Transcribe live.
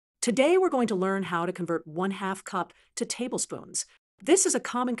Today we're going to learn how to convert 1/2 cup to tablespoons. This is a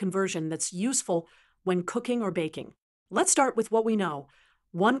common conversion that's useful when cooking or baking. Let's start with what we know.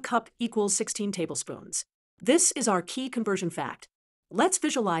 1 cup equals 16 tablespoons. This is our key conversion fact. Let's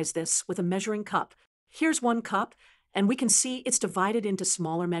visualize this with a measuring cup. Here's 1 cup, and we can see it's divided into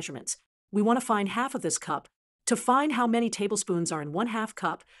smaller measurements. We want to find half of this cup. To find how many tablespoons are in 1/2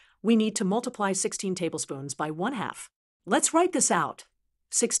 cup, we need to multiply 16 tablespoons by 1/2. Let's write this out.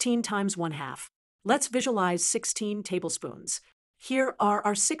 16 times 1/2. Let's visualize 16 tablespoons. Here are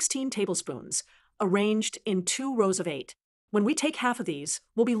our 16 tablespoons, arranged in 2 rows of 8. When we take half of these,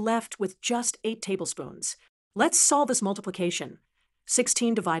 we'll be left with just 8 tablespoons. Let's solve this multiplication.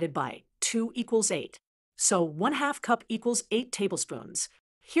 16 divided by 2 equals 8. So 1/2 cup equals 8 tablespoons.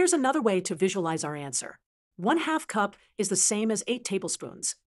 Here's another way to visualize our answer. 1/2 cup is the same as 8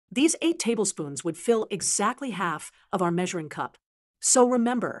 tablespoons. These 8 tablespoons would fill exactly half of our measuring cup. So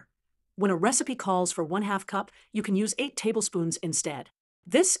remember, when a recipe calls for 1/2 cup, you can use 8 tablespoons instead.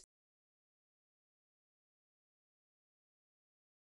 This